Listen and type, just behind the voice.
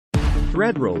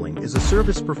Thread rolling is a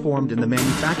service performed in the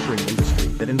manufacturing industry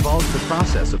that involves the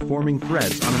process of forming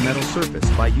threads on a metal surface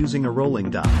by using a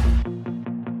rolling die.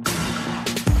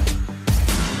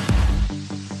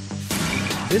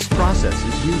 This process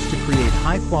is used to create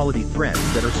high-quality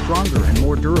threads that are stronger and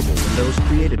more durable than those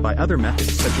created by other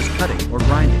methods such as cutting or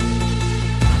grinding.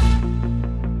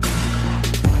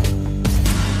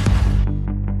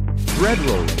 Thread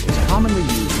rolling is commonly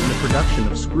used in the production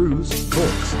of screws,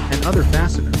 bolts, and other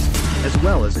fasteners, as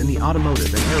well as in the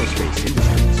automotive and aerospace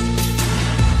industries.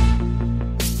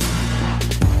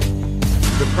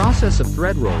 The process of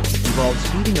thread rolling involves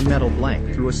feeding a metal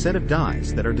blank through a set of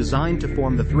dies that are designed to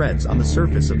form the threads on the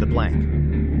surface of the blank.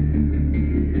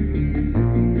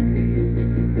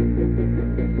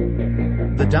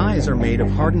 The dies are made of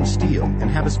hardened steel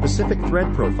and have a specific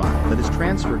thread profile that is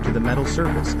transferred to the metal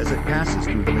surface as it passes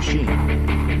through the machine.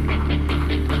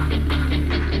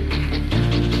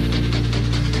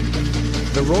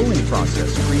 The rolling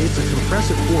process creates a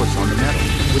compressive force on the metal,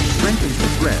 which strengthens the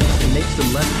threads and makes them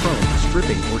less prone to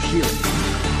stripping or shearing.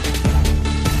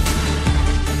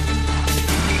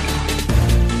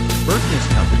 Berkness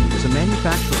Company is a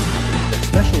manufacturing company that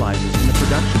specializes in the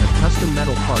production of custom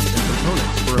metal parts and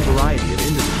components for a variety of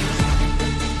industries.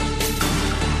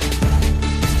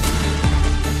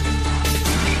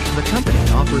 The company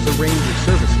offers a range of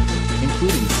services,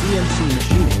 including CNC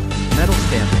machining, metal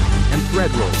stamping, and thread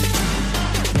rolling.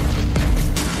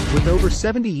 With over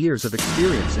 70 years of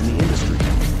experience in the industry,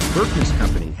 Berkness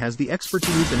Company has the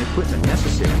expertise and equipment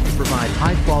necessary to provide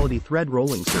high-quality thread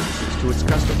rolling services to its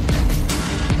customers.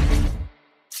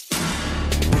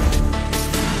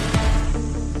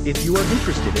 If you are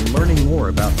interested in learning more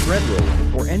about thread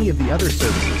rolling or any of the other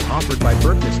services offered by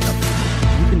Berkness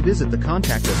Company, you can visit the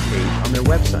Contact Us page on their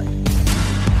website.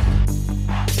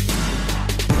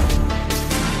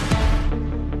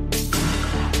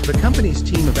 The company's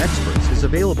team of experts is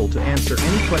available to answer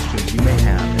any questions you may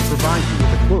have and provide you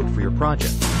with a quote for your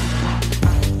project.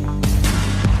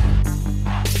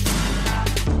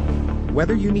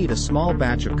 Whether you need a small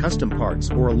batch of custom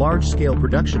parts or a large-scale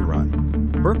production run,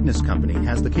 Berkness Company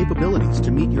has the capabilities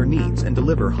to meet your needs and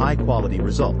deliver high-quality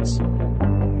results.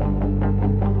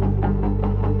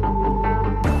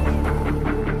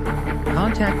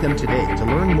 Contact them today to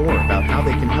learn more about how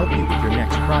they can help you with your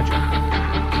next project.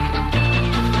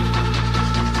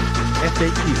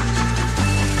 FAQs.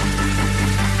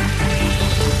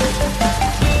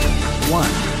 1.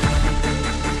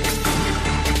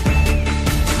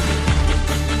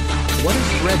 What is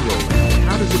thread rolling and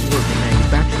how does it work in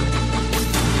manufacturing?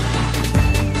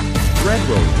 Thread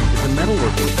rolling is a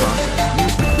metalworking process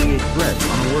used to create threads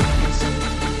on a workpiece.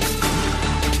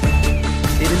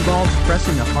 It involves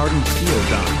pressing a hardened steel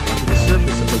die onto the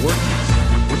surface of the workpiece,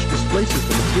 which displaces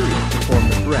the material to form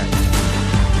the thread.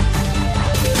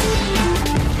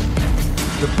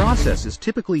 The process is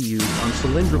typically used on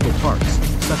cylindrical parts,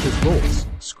 such as bolts,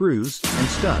 screws, and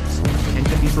studs, and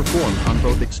can be performed on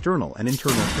both external and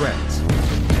internal threads.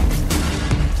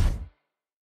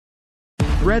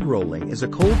 Thread rolling is a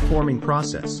cold forming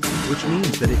process, which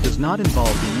means that it does not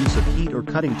involve the use of heat or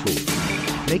cutting tools,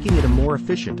 making it a more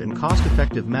efficient and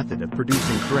cost-effective method of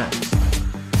producing threads.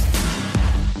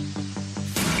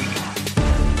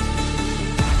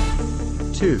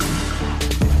 2.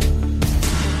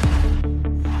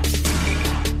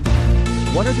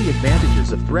 What are the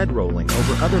advantages of thread rolling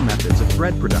over other methods of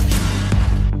thread production?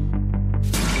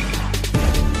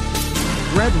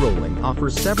 Thread rolling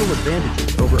offers several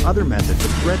advantages over other methods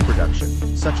of thread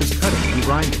production, such as cutting and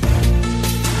grinding.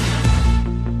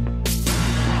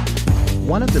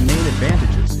 One of the main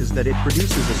advantages is that it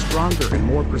produces a stronger and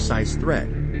more precise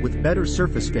thread, with better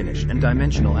surface finish and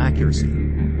dimensional accuracy.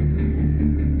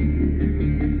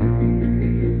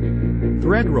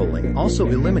 Thread rolling also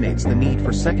eliminates the need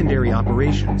for secondary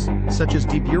operations, such as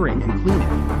deburring and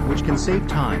cleaning, which can save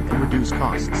time and reduce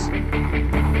costs.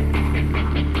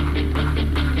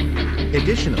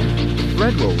 Additionally,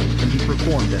 thread rolling can be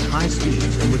performed at high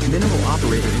speeds and with minimal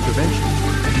operator intervention,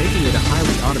 making it a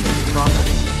highly automated process.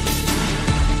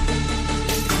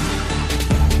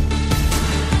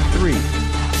 3.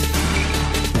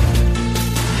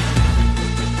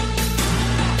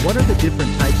 What are the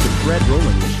different types of thread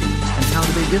rolling machines? How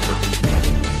do they differ?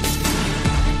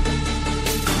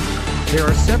 There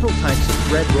are several types of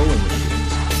thread rolling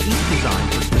machines, each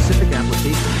designed for specific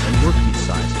applications and workpiece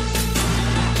sizes.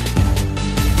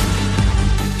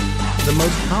 The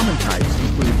most common types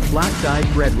include flat die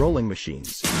thread rolling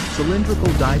machines,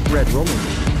 cylindrical die thread rolling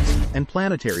machines, and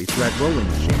planetary thread rolling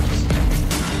machines.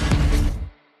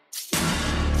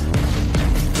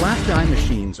 Flat die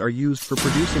machines are used for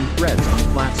producing threads on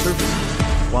flat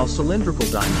surfaces, while cylindrical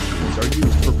die machines are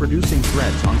used for producing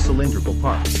threads on cylindrical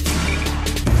parts.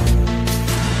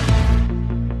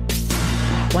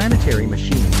 Planetary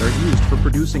machines are used for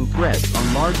producing threads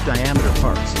on large diameter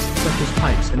parts, such as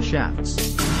pipes and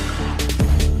shafts.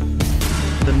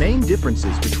 The main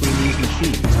differences between these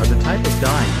machines are the type of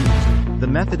die used, the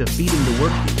method of feeding the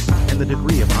workpiece, and the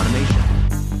degree of automation.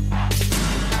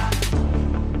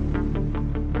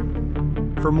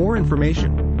 For more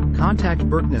information, contact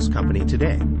Berkness Company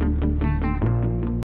today.